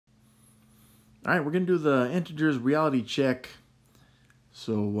All right, we're going to do the integers reality check.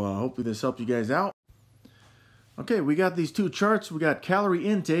 So hopefully this helps you guys out. Okay, we got these two charts. We got calorie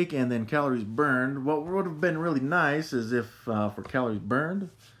intake and then calories burned. What would have been really nice is if for calories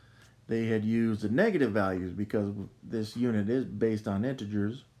burned, they had used the negative values because this unit is based on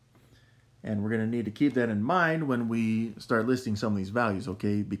integers. And we're going to need to keep that in mind when we start listing some of these values,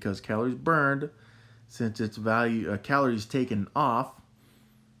 okay? Because calories burned, since it's calories taken off,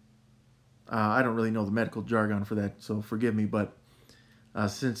 I don't really know the medical jargon for that, so forgive me, but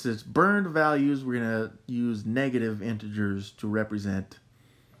since it's burned values, we're going to use negative integers to represent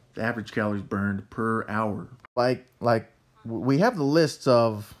the average calories burned per hour. Like we have the lists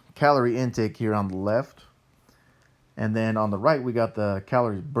of calorie intake here on the left, and then on the right we got the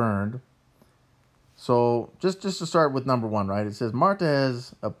calories burned. So just to start with number one, right? It says Marta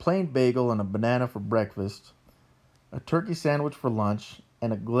has a plain bagel and a banana for breakfast, a turkey sandwich for lunch,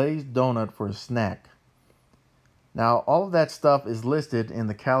 and a glazed donut for a snack. Now, all of that stuff is listed in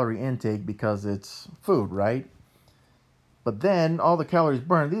the calorie intake because it's food, right? But then all the calories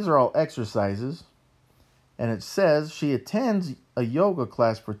burned, these are all exercises. And it says she attends a yoga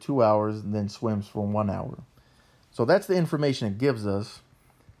class for 2 hours and then swims for 1 hour. So that's the information it gives us.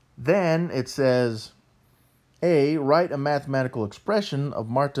 Then it says, A, write a mathematical expression of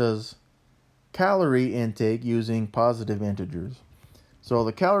Marta's calorie intake using positive integers. So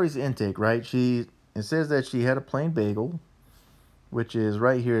the calories intake, right? It says that she had a plain bagel, which is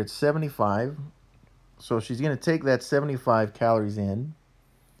right here at 75. So she's going to take that 75 calories in.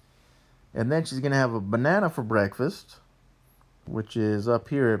 And then she's going to have a banana for breakfast, which is up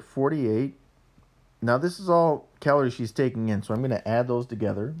here at 48. Now this is all calories she's taking in, so I'm going to add those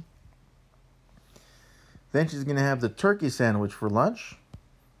together. Then she's going to have the turkey sandwich for lunch,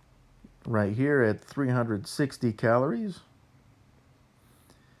 right here at 360 calories.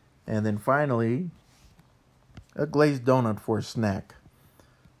 And then finally, a glazed donut for a snack.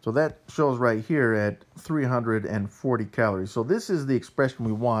 So that shows right here at 340 calories. So this is the expression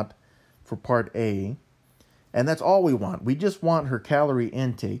we want for part A. And that's all we want. We just want her calorie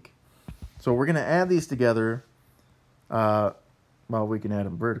intake. So we're going to add these together. Well, we can add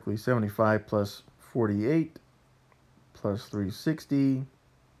them vertically. 75 plus 48 plus 360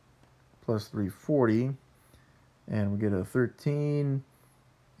 plus 340. And we get a 13,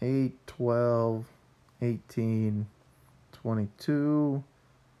 8, 12, 18, 22,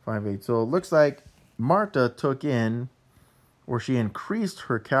 5, 8. So it looks like Marta took in, or she increased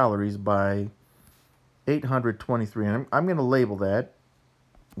her calories by 823. And I'm going to label that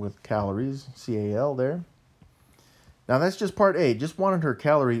with calories, C-A-L there. Now that's just part A, just wanted her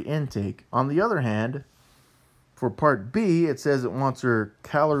calorie intake. On the other hand, for part B, it says it wants her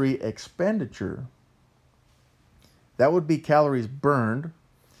calorie expenditure. That would be calories burned.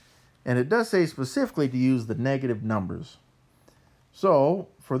 And it does say specifically to use the negative numbers. So,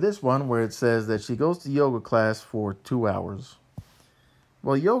 for this one where it says that she goes to yoga class for 2 hours.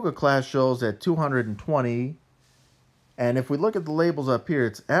 Well, yoga class shows at 220. And if we look at the labels up here,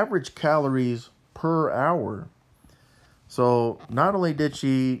 it's average calories per hour. So, not only did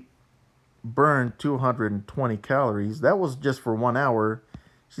she burn 220 calories, that was just for 1 hour.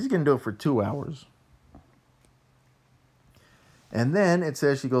 She's going to do it for 2 hours. And then it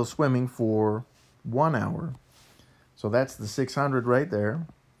says she goes swimming for 1 hour. So that's the 600 right there.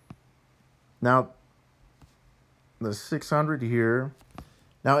 Now, the 600 here.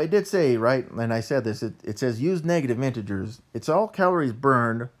 Now, it did say, right, and I said this, it says use negative integers. It's all calories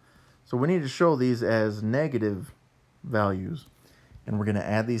burned, so we need to show these as negative values. And we're going to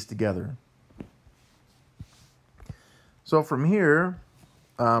add these together. So from here,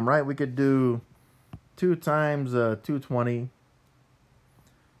 right, we could do 2 times 220,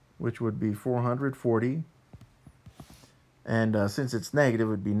 which would be 440. And since it's negative, it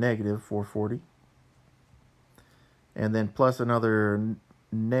would be negative 440. And then plus another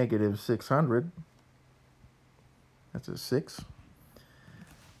negative 600. That's a 6.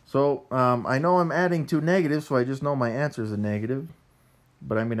 So I know I'm adding 2 negatives, so I just know my answer is a negative.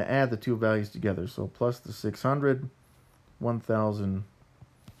 But I'm going to add the 2 values together. So plus the 600,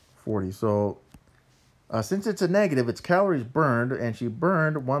 1,040. So since it's a negative, it's calories burned, and she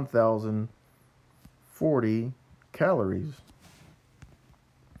burned 1,040 calories.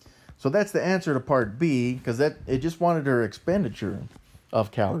 So that's the answer to part B, because it just wanted her expenditure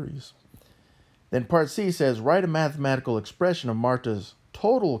of calories. Then part C says, write a mathematical expression of Marta's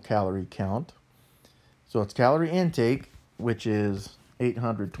total calorie count. So it's calorie intake, which is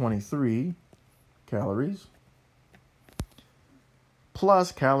 823 calories,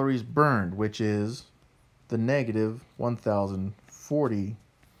 plus calories burned, which is the negative 1,040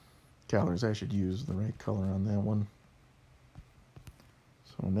 calories. I should use the right color on that one.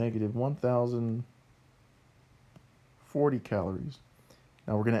 So negative 1,040 calories.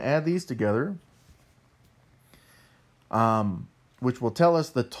 Now we're going to add these together, which will tell us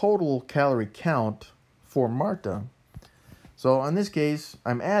the total calorie count for Marta. So in this case,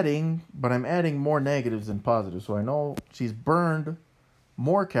 I'm adding, but I'm adding more negatives than positives. So I know she's burned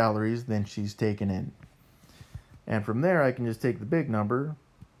more calories than she's taken in. And from there, I can just take the big number,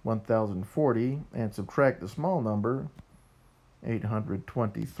 1,040, and subtract the small number,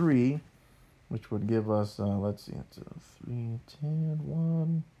 823, which would give us, let's see, it's 3, 10,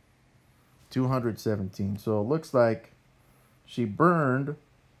 1, 217. So it looks like she burned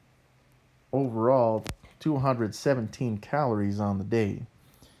overall 217 calories on the day.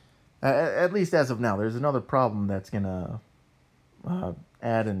 At least as of now. There's another problem that's going to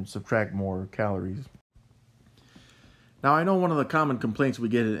add and subtract more calories. Now, I know one of the common complaints we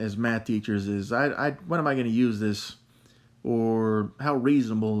get as math teachers is, when am I going to use this? Or how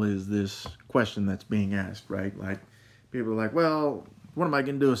reasonable is this question that's being asked, right? Like, people are like, well, what am I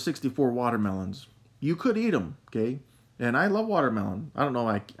going to do with 64 watermelons? You could eat them, okay? And I love watermelon. I don't know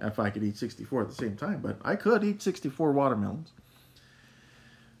if I could eat 64 at the same time, but I could eat 64 watermelons.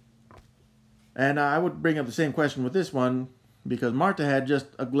 And I would bring up the same question with this one, because Marta had just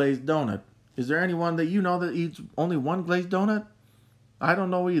a glazed donut. Is there anyone that you know that eats only one glazed donut? I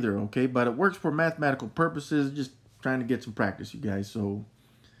don't know either, okay? But it works for mathematical purposes, just trying to get some practice, you guys. So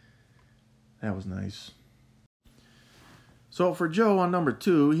that was nice. So for Joe on number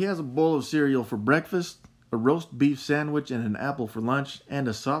 2, he has a bowl of cereal for breakfast, a roast beef sandwich and an apple for lunch, and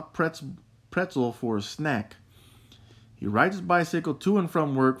a soft pretzel for a snack. He rides his bicycle to and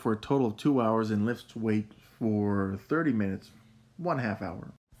from work for a total of 2 hours and lifts weight for 30 minutes, 1/2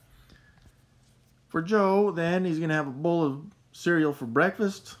 hour. For Joe, then, he's going to have a bowl of cereal for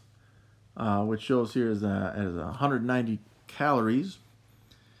breakfast, which shows here as 190 calories.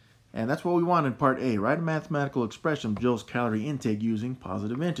 And that's what we want in part A. Write a mathematical expression of Joe's calorie intake using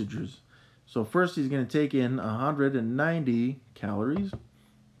positive integers. So first he's going to take in 190 calories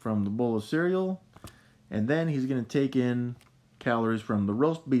from the bowl of cereal. And then he's going to take in calories from the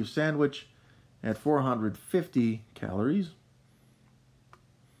roast beef sandwich at 450 calories.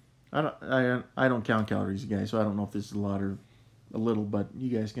 I don't count calories, you guys, so I don't know if this is a lot or a little, but you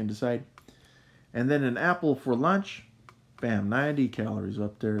guys can decide. And then an apple for lunch. Bam, 90 calories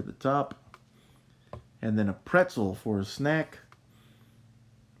up there at the top. And then a pretzel for a snack.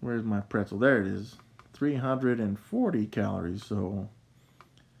 Where's my pretzel? There it is. 340 calories. So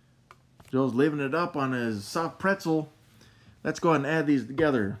Joe's living it up on his soft pretzel. Let's go ahead and add these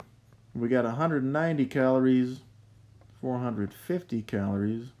together. We got 190 calories, 450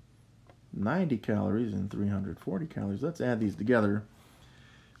 calories, 90 calories, and 340 calories. Let's add these together.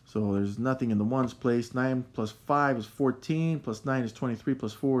 So there's nothing in the ones place. 9 plus 5 is 14, plus 9 is 23,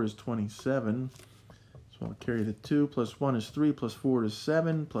 plus 4 is 27. So I'll carry the 2, plus 1 is 3, plus 4 is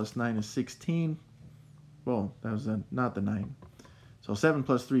 7, plus 9 is 16. Well, that was not the 9. So 7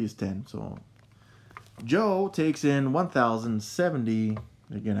 plus 3 is 10. So Joe takes in 1,070.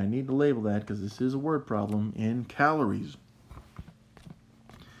 Again, I need to label that because this is a word problem in calories.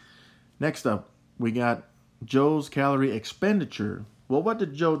 Next up, we got Joe's calorie expenditure. Well, what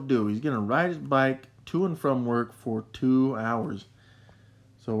did Joe do? He's going to ride his bike to and from work for 2 hours.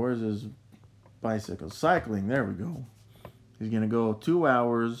 So where's his bicycle? Cycling, there we go. He's going to go 2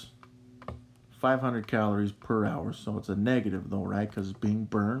 hours, 500 calories per hour. So it's a negative though, right? Because it's being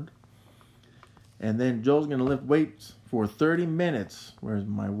burned. And then Joe's going to lift weights for 30 minutes. Where's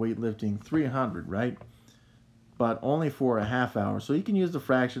my weightlifting? 300, right? But only for a half hour. So you can use the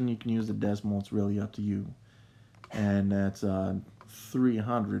fraction, you can use the decimal. It's really up to you. And that's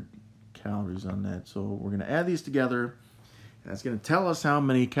 300 calories on that. So we're going to add these together. And that's going to tell us how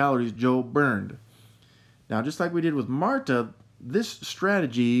many calories Joe burned. Now, just like we did with Marta, this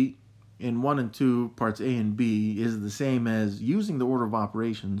strategy in 1 and 2, parts A and B, is the same as using the order of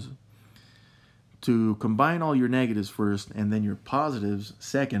operations to combine all your negatives first and then your positives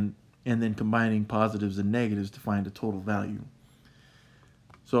second, and then combining positives and negatives to find a total value.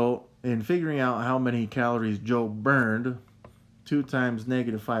 So in figuring out how many calories Joe burned, 2 times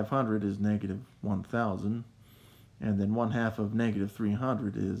negative 500 is negative 1,000. And then 1/2 of negative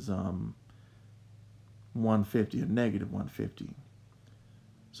 300 is 150, a negative 150.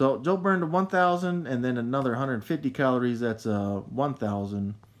 So Joe burned 1,000 and then another 150 calories. That's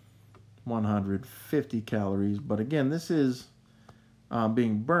 1,150 calories. But again, this is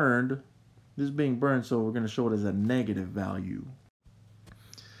being burned. This is being burned, so we're going to show it as a negative value.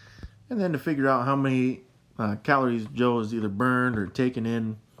 And then to figure out how many calories Joe has either burned or taken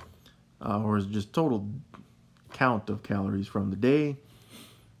in, or is just total count of calories from the day.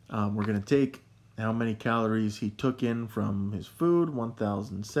 We're going to take how many calories he took in from his food,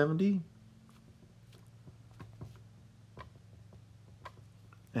 1,070.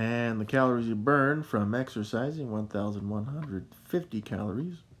 And the calories he burned from exercising, 1,150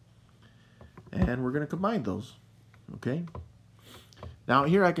 calories. And we're going to combine those, okay? Now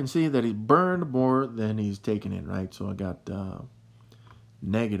here I can see that he burned more than he's taken in, right? So I got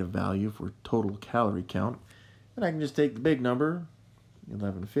negative value for total calorie count. And I can just take the big number,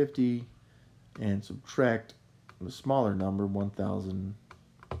 1,150, and subtract the smaller number,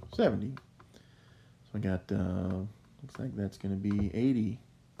 1,070. So I got, looks like that's going to be 80.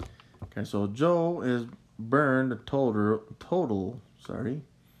 Okay, so Joe has burned a total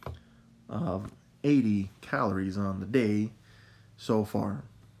of 80 calories on the day so far.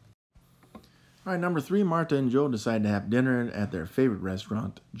 All right, number 3, Marta and Joe decide to have dinner at their favorite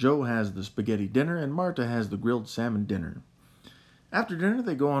restaurant. Joe has the spaghetti dinner and Marta has the grilled salmon dinner. After dinner,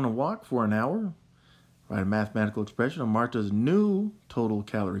 they go on a walk for an hour. Write a mathematical expression of Marta's new total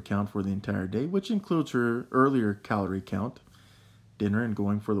calorie count for the entire day, which includes her earlier calorie count, dinner, and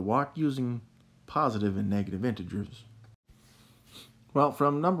going for the walk using positive and negative integers. Well,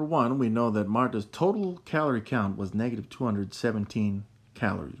 from number 1, we know that Marta's total calorie count was negative 217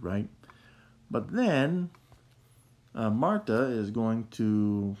 calories, right? But then Marta is going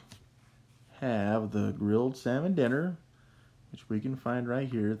to have the grilled salmon dinner, which we can find right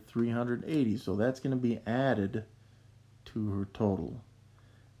here, 380. So that's going to be added to her total.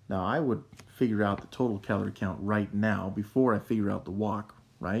 Now, I would figure out the total calorie count right now before I figure out the walk,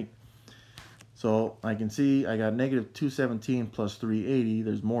 right? So I can see I got negative 217 plus 380.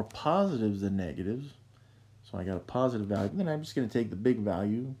 There's more positives than negatives. So I got a positive value. And then I'm just going to take the big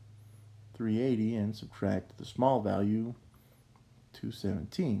value, 380, and subtract the small value,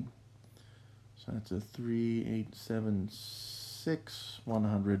 217. So that's a 3,876,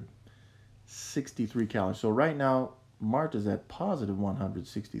 163 calories. So right now, Marta's at positive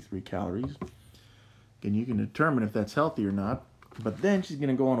 163 calories. And you can determine if that's healthy or not. But then she's going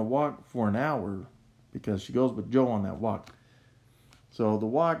to go on a walk for an hour because she goes with Joe on that walk. So the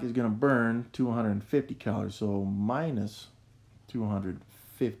walk is going to burn 250 calories. So minus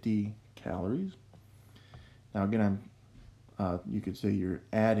 250 calories. Now again, you could say you're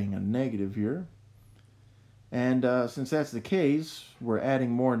adding a negative here. And since that's the case, we're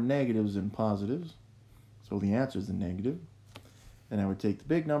adding more negatives than positives. So the answer is a negative. Then I would take the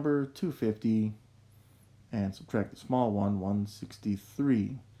big number, 250, and subtract the small one,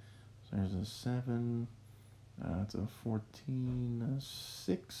 163. So there's a 7, it's a 14, a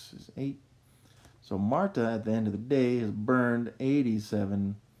 6 is 8. So Marta, at the end of the day, has burned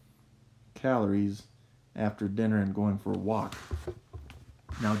 87 calories after dinner and going for a walk.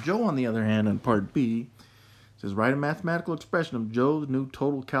 Now Joe, on the other hand, in part B, says write a mathematical expression of Joe's new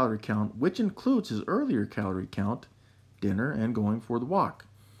total calorie count, which includes his earlier calorie count, dinner, and going for the walk,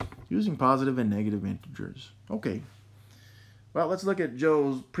 using positive and negative integers. Okay, well, let's look at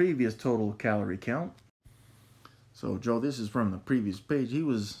Joe's previous total calorie count. So Joe, this is from the previous page. He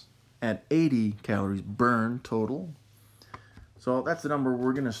was at 80 calories burned total. So that's the number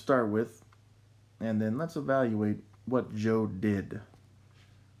we're going to start with. And then let's evaluate what Joe did.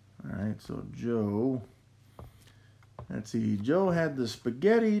 All right, so Joe, let's see, Joe had the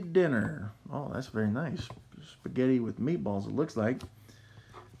spaghetti dinner. Oh, that's very nice. Spaghetti with meatballs, it looks like.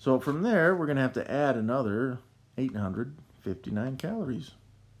 So from there, we're going to have to add another 859 calories.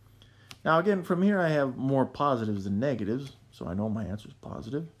 Now again, from here I have more positives than negatives, so I know my answer is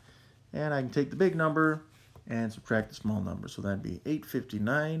positive. And I can take the big number and subtract the small number. So that'd be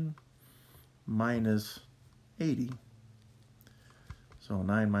 859 minus 80. So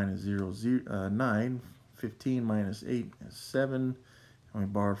 9 minus 0, 9. 15 minus 8 is 7. And we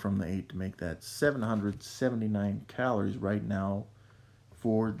borrow from the 8 to make that 779 calories right now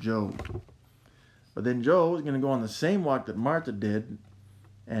for Joe. But then Joe is going to go on the same walk that Marta did,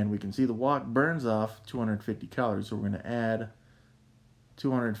 and we can see the walk burns off 250 calories. So we're going to add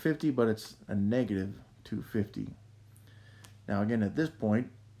 250, but it's a negative 250. Now again, at this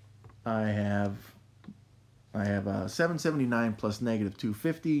point, I have 779 plus negative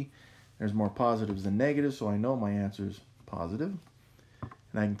 250. There's more positives than negatives, so I know my answer is positive.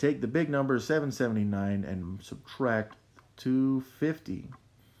 And I can take the big number, 779, and subtract 250.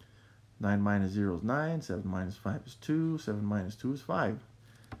 9 minus 0 is 9, 7 minus 5 is 2, 7 minus 2 is 5.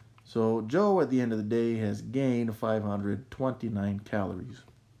 So Joe, at the end of the day, has gained 529 calories.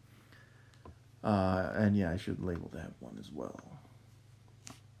 And yeah, I should label that one as well.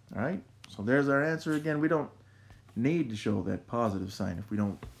 All right, so there's our answer. Again, we don't need to show that positive sign if we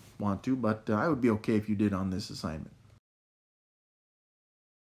don't want to, but I would be okay if you did on this assignment.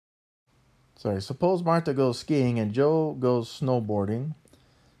 Sorry, suppose Martha goes skiing and Joe goes snowboarding.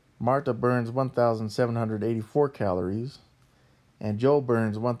 Martha burns 1,784 calories, and Joe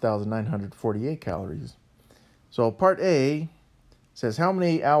burns 1,948 calories. So part A says, how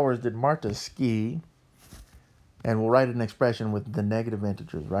many hours did Martha ski? And we'll write an expression with the negative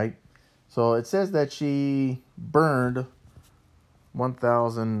integers, right? So it says that she burned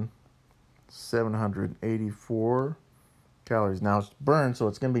 1,784 calories. Now it's burned, so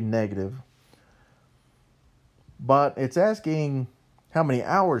it's going to be negative. But it's asking how many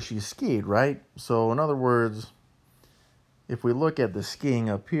hours she skied, right? So in other words, if we look at the skiing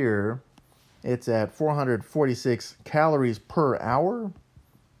up here, it's at 446 calories per hour.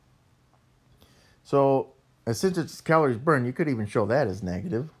 So since it's calories burned, you could even show that as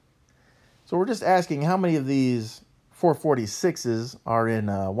negative. So we're just asking how many of these 446s are in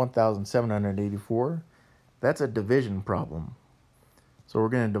 1,784. That's a division problem. So we're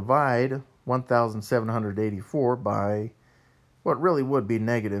going to divide 1,784 by what really would be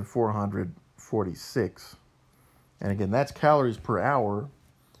negative 446. And again, that's calories per hour.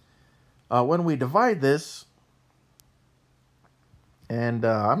 When we divide this, and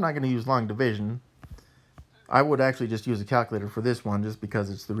I'm not going to use long division, I would actually just use a calculator for this one just because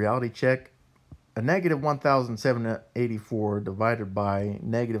it's the reality check. A negative 1,784 divided by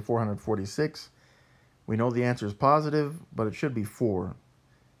negative 446. We know the answer is positive, but it should be 4.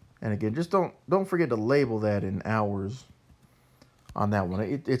 And again, just don't forget to label that in hours on that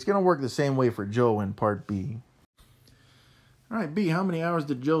one. It's going to work the same way for Joe in part B. All right, B, how many hours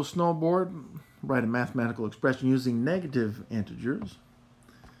did Joe snowboard? Write a mathematical expression using negative integers.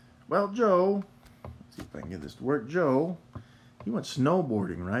 Well, Joe, let's see if I can get this to work. Joe, he went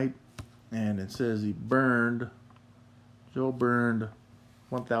snowboarding, right? And it says Joe burned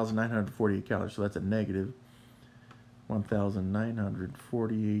 1,948 calories. So that's a negative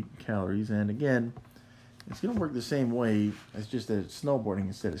 1,948 calories. And again, it's going to work the same way. It's just that it's snowboarding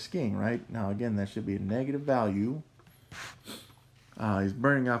instead of skiing, right? Now, again, that should be a negative value. He's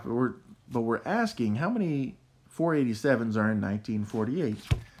burning off, but we're asking how many 487s are in 1948,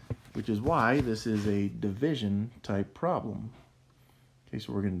 which is why this is a division type problem. Okay,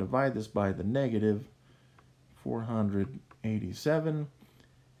 so we're going to divide this by the negative 487.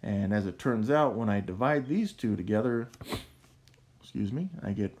 And as it turns out, when I divide these two together,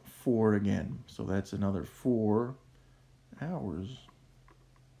 I get 4 again. So that's another 4 hours.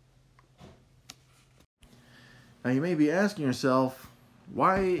 Now you may be asking yourself,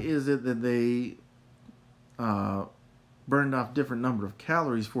 why is it that they burned off different number of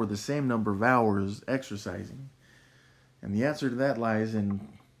calories for the same number of hours exercising? And the answer to that lies in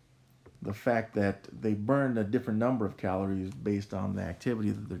the fact that they burned a different number of calories based on the activity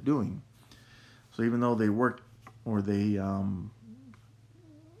that they're doing. So even though they worked or they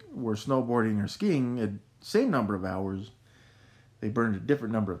were snowboarding or skiing at the same number of hours, they burned a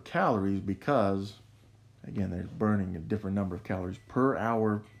different number of calories because, again, they're burning a different number of calories per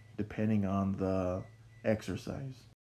hour depending on the exercise.